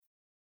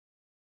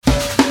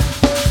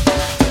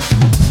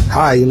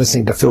Hi, you're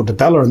listening to Phil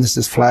DeBella, and this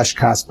is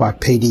Flashcast by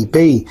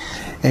PDB.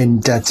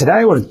 And today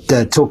I want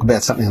to talk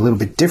about something a little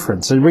bit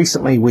different. So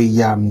recently we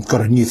got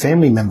a new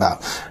family member,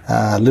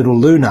 little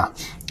Luna,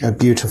 a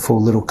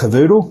beautiful little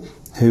cavoodle,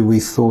 who we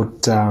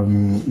thought,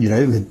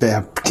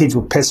 our kids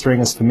were pestering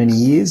us for many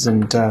years,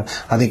 and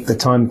I think the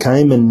time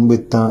came, and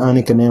with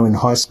Annika now in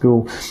high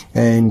school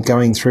and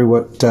going through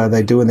what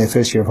they do in their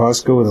first year of high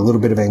school with a little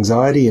bit of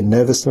anxiety and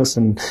nervousness,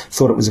 and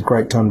thought it was a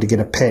great time to get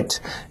a pet.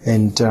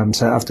 And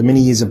so after many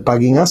years of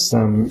bugging us,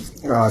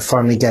 I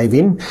finally gave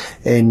in,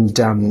 and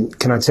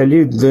can I tell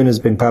you, Luna's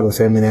been part of the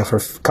family now for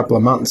a couple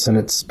of months, and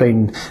it's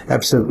been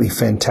absolutely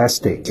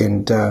fantastic.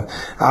 And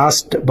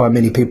asked by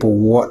many people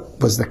what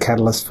was the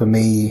catalyst for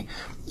me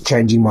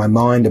changing my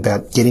mind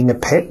about getting a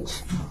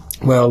pet.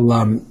 Well,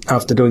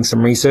 after doing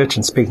some research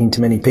and speaking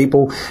to many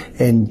people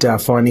and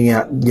finding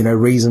out,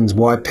 reasons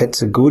why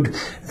pets are good,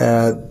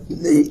 I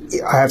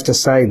have to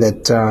say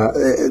that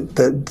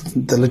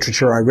the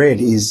literature I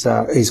read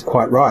is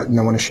quite right, and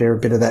I want to share a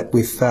bit of that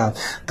with the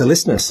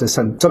listeners. So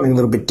something a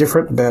little bit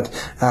different about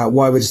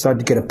why we decided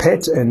to get a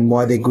pet and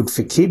why they're good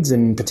for kids,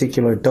 and in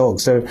particular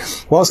dogs. So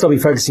whilst I'll be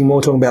focusing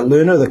more talking about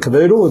Luna, the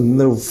cavoodle, and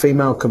little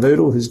female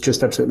cavoodle who's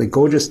just absolutely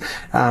gorgeous,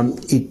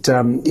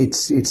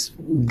 it's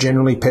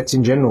generally pets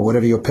in general,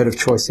 whatever your pet of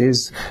choice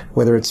is,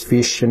 whether it's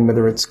fish and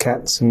whether it's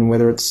cats and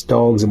whether it's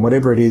dogs and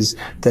whatever it is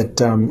that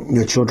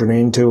your children are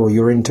into or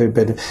you're into.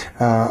 But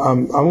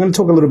I'm going to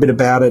talk a little bit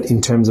about it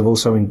in terms of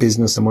also in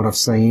business and what I've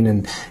seen,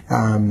 and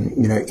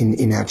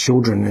in our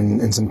children,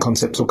 and some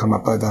concepts will come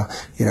up over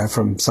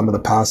from some of the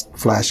past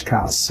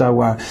flashcasts. So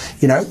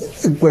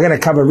we're going to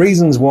cover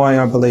reasons why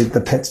I believe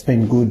the pet's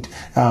been good,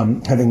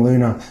 having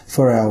Luna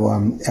for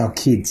our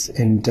kids.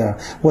 And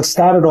what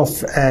started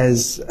off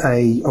as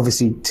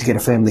obviously to get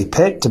a family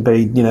pet, to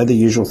be the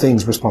usual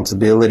things: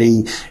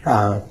 responsibility,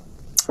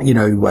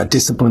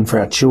 discipline for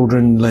our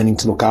children, learning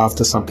to look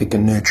after something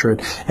and nurture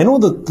it, and all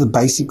the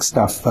basic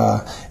stuff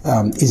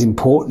is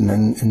important,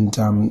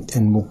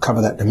 and we'll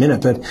cover that in a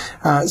minute.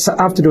 But so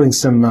after doing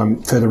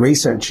some further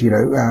research,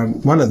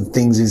 one of the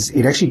things is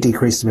it actually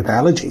decreases with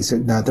allergies.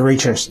 The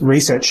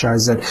research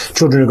shows that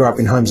children who grow up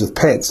in homes with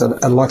pets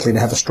are likely to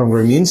have a stronger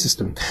immune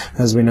system.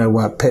 As we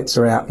know, pets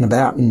are out and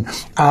about, and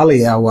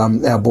Ali,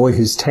 our boy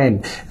who's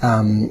 10,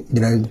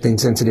 being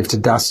sensitive to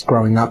dust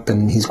growing up,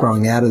 and he's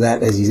growing out of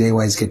that as his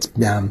airways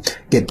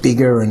get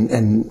bigger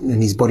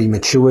and his body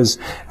matures.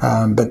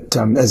 But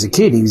as a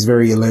kid, he was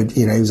very allergic.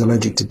 He was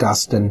allergic to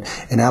dust and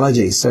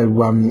allergies. So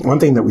one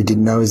thing that we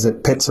didn't know is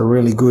that pets are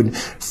really good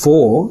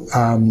for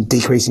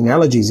decreasing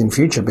allergies in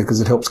future, because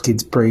it helps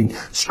kids breed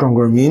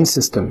stronger immune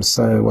systems.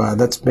 So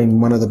that's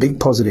been one of the big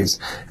positives.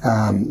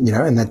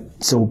 And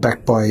that's all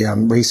backed by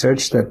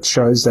research that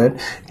shows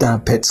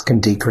that pets can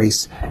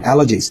decrease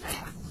allergies.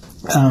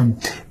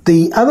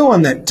 The other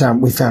one that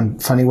we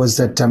found funny was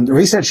that the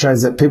research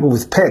shows that people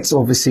with pets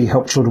obviously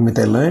help children with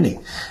their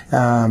learning.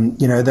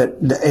 That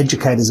the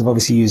educators have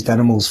obviously used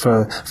animals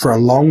for a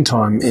long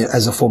time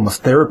as a form of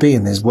therapy,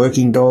 and there's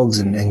working dogs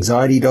and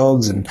anxiety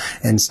dogs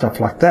and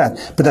stuff like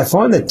that. But they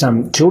find that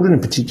children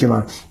in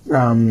particular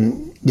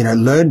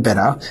learn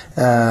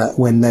better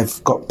when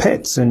they've got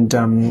pets,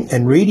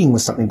 and reading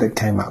was something that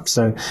came up.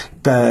 So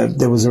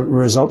there was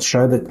results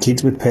show that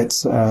kids with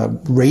pets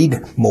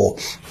read more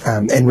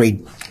and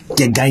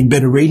gain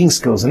better reading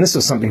skills, and this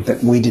was something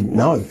that we didn't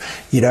know,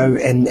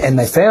 and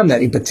they found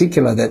that in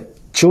particular that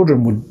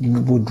children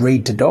would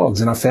read to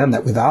dogs, and I found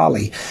that with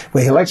Ali,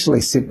 where he'll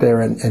actually sit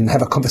there and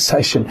have a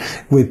conversation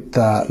with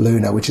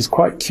Luna, which is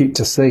quite cute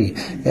to see.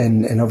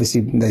 And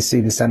obviously they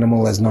see this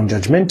animal as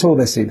non-judgmental,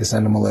 they see this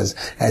animal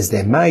as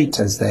their mate,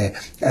 as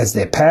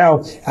their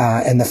pal,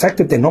 and the fact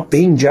that they're not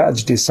being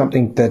judged is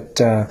something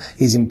that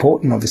is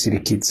important, obviously, to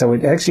kids. So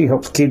it actually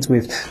helps kids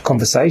with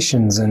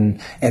conversations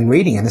and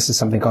reading, and this is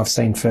something I've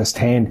seen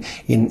firsthand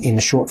in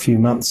the short few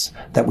months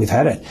that we've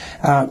had it.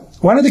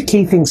 One of the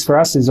key things for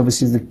us is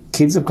obviously the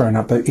kids have grown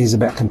up is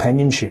about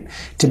companionship.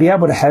 To be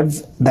able to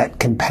have that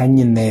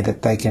companion there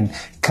that they can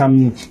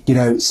come,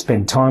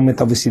 spend time with.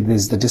 Obviously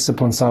there's the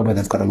discipline side where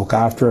they've got to look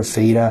after her,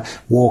 feed her,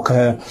 walk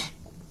her,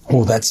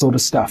 all that sort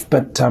of stuff.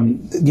 But,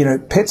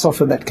 pets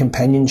offer that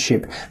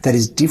companionship that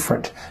is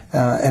different.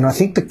 And I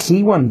think the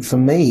key one for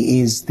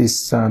me is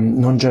this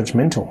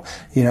non-judgmental.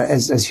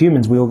 As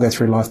humans, we all go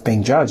through life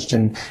being judged.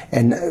 And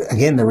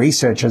again, the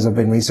research, as I've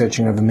been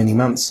researching over many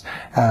months,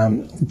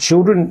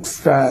 children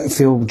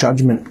feel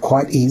judgment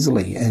quite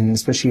easily, and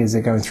especially as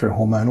they're going through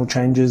hormonal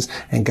changes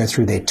and go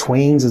through their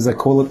tweens, as they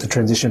call it. The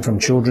transition from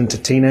children to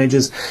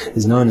teenagers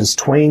is known as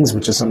tweens,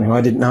 which is something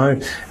I didn't know.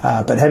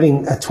 But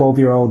having a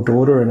 12-year-old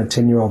daughter and a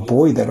 10-year-old 5-year-old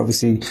boy that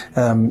obviously,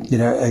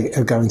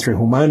 are going through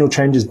hormonal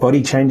changes,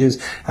 body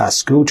changes,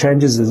 school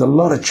changes. There's a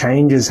lot of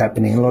changes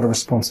happening, a lot of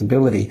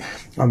responsibility.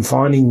 I'm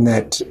finding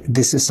that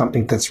this is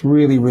something that's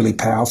really, really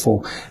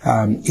powerful,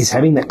 is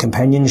having that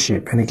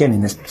companionship. And again,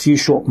 in a few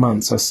short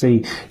months, I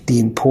see the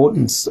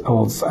importance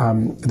of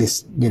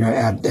this,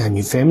 our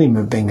new family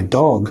member being a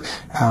dog,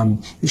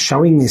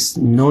 showing this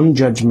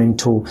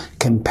non-judgmental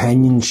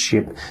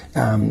companionship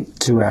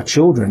to our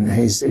children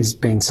has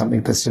been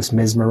something that's just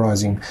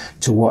mesmerising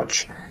to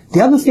watch.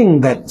 The other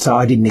thing that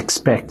I didn't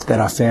expect that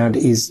I found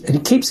is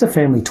it keeps the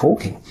family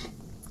talking.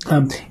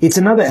 It's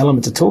another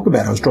element to talk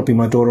about. I was dropping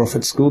my daughter off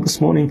at school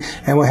this morning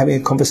and we're having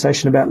a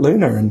conversation about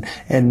Luna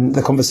and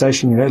the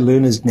conversation,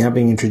 Luna's now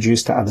being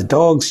introduced to other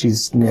dogs.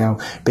 She's now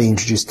being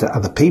introduced to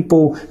other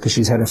people because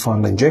she's had her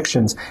final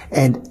injections,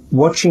 and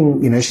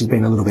watching, she's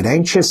been a little bit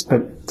anxious,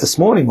 but this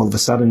morning all of a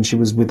sudden she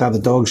was with other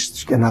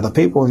dogs and other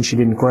people and she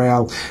didn't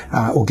growl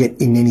or get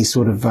in any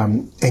sort of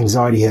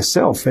anxiety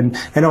herself. And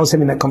I was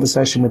having that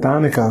conversation with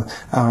Arnica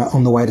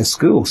on the way to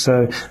school.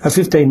 So a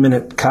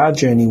 15-minute car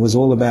journey was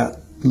all about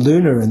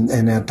Luna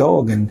and our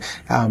dog, and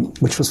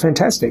which was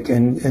fantastic,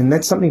 and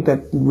that's something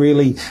that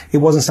really, it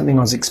wasn't something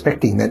I was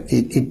expecting, that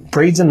it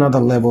breeds another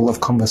level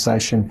of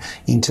conversation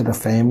into the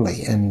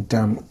family. And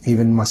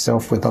even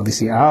myself with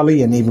obviously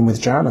Ali, and even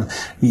with Jana,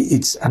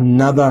 it's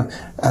another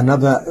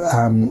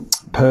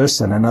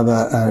person,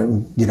 another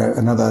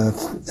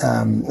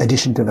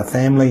addition to the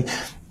family.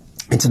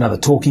 It's another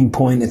talking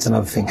point. It's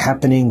another thing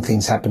happening.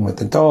 Things happen with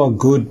the dog,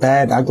 good,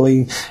 bad,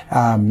 ugly.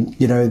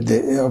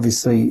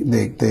 Obviously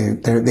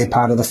they're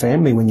part of the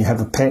family when you have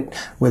a pet,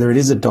 whether it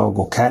is a dog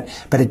or cat,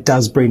 but it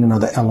does breed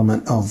another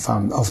element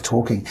of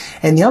talking.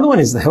 And the other one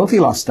is the healthy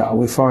lifestyle.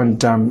 We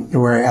find,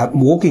 we're out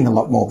walking a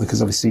lot more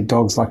because obviously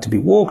dogs like to be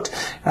walked.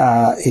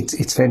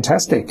 It's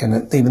fantastic.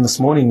 And even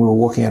this morning we were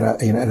walking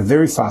at a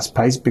very fast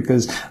pace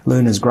because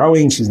Luna's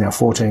growing. She's now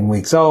 14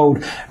 weeks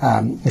old.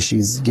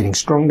 She's getting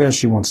stronger.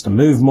 She wants to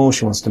move more.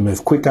 She wants to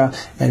move quicker,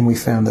 and we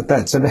found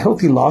that. So the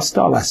healthy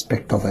lifestyle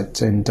aspect of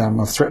it, and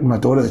I've threatened my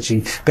daughter that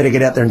she better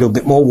get out there and do a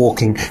bit more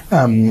walking,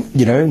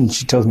 and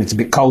she tells me it's a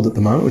bit cold at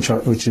the moment,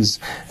 which is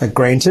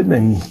granted,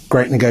 and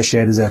great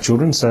negotiators, our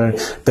children. So,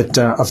 but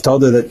I've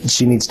told her that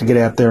she needs to get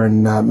out there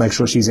and make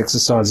sure she's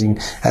exercising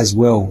as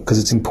well, because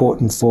it's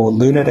important for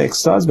Luna to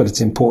exercise, but it's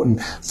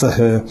important for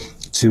her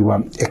to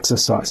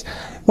exercise.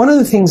 One of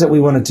the things that we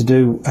wanted to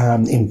do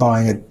in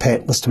buying a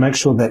pet was to make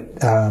sure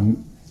that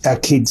our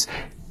kids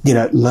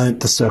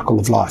learnt the circle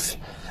of life,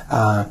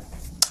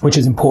 which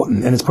is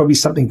important. And it's probably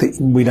something that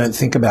we don't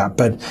think about.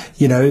 But,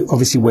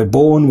 obviously we're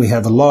born, we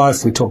have a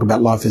life, we talk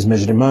about life as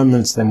measured in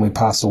moments, then we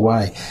pass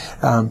away.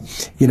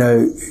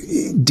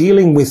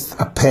 Dealing with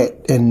a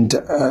pet, and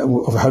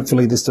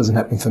hopefully this doesn't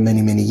happen for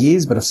many, many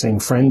years, but I've seen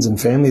friends and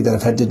family that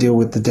have had to deal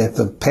with the death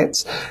of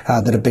pets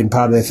that have been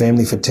part of their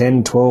family for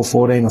 10, 12,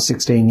 14 or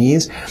 16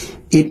 years.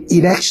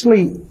 It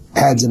actually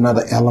adds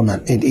another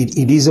element.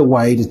 It is a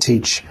way to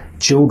teach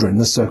children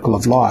the circle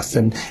of life,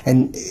 and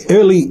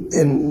early,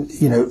 and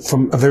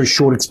from a very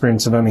short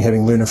experience of only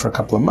having Luna for a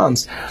couple of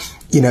months,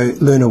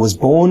 Luna was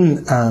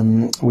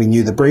born, we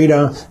knew the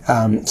breeder,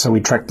 so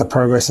we tracked the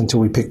progress until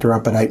we picked her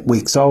up at 8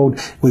 weeks old.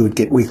 We would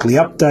get weekly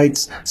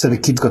updates, so the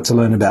kids got to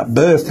learn about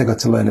birth, they got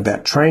to learn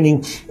about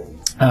training.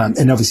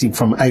 And obviously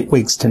from 8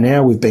 weeks to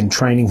now, we've been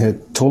training her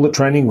toilet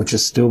training, which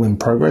is still in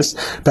progress,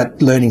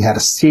 but learning how to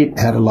sit,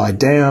 how to lie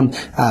down,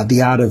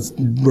 the art of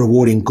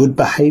rewarding good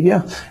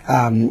behaviour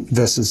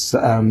versus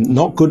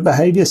not good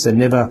behaviour. So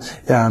never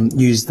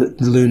use the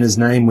Luna's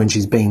name when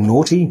she's being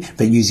naughty,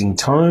 but using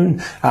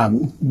tone,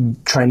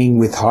 training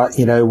with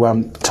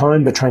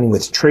tone, but training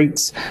with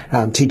treats,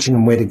 teaching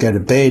them where to go to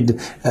bed,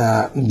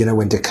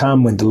 when to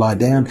come, when to lie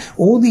down.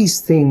 All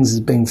these things has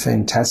been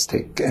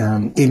fantastic,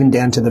 even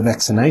down to the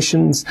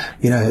vaccinations.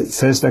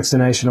 First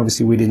vaccination,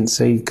 obviously we didn't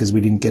see because we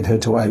didn't get her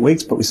till 8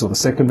 weeks, but we saw the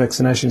second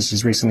vaccination.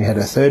 She's recently had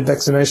her third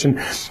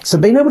vaccination. So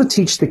being able to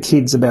teach the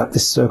kids about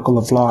this circle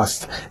of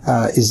life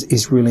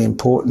is really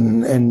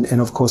important.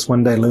 And of course,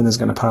 one day Luna's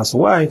going to pass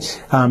away,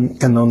 and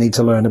they'll need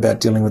to learn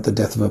about dealing with the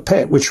death of a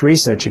pet, which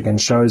research again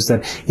shows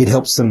that it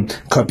helps them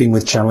coping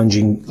with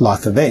challenging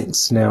life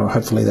events. Now,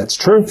 hopefully that's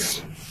true.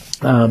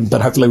 But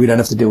hopefully we don't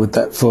have to deal with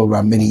that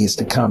for many years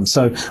to come.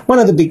 So one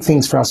of the big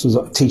things for us was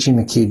teaching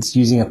the kids,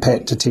 using a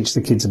pet to teach the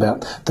kids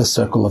about the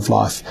circle of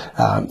life,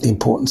 the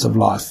importance of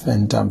life,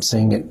 and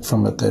seeing it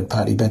from a third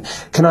party. But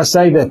can I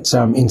say that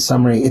in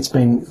summary, it's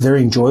been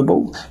very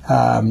enjoyable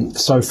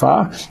so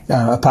far,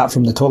 apart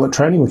from the toilet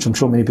training, which I'm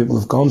sure many people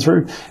have gone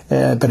through.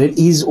 But it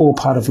is all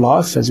part of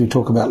life, as we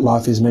talk about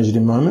life is measured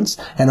in moments.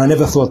 And I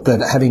never thought that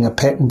having a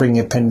pet and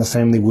bringing a pet in the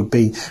family would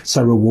be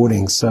so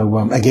rewarding.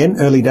 So again,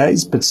 early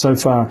days, but so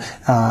far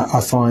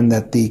I find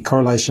that the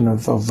correlation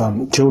of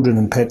children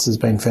and pets has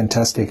been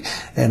fantastic,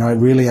 and I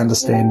really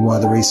understand why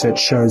the research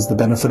shows the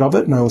benefit of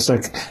it. And I also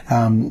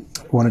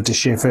wanted to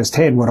share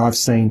firsthand what I've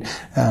seen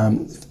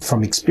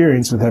from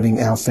experience with having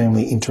our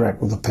family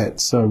interact with a pet.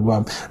 So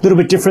a little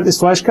bit different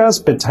this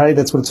flashcast, but hey,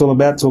 that's what it's all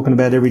about, talking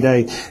about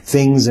everyday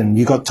things. And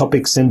you got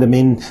topics, send them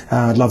in.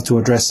 I'd love to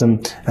address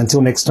them.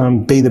 Until next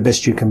time, be the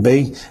best you can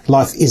be.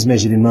 Life is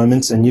measured in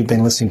moments, and you've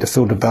been listening to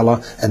Phil Di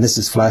Bella, and this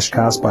is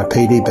Flashcast by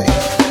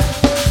PDB.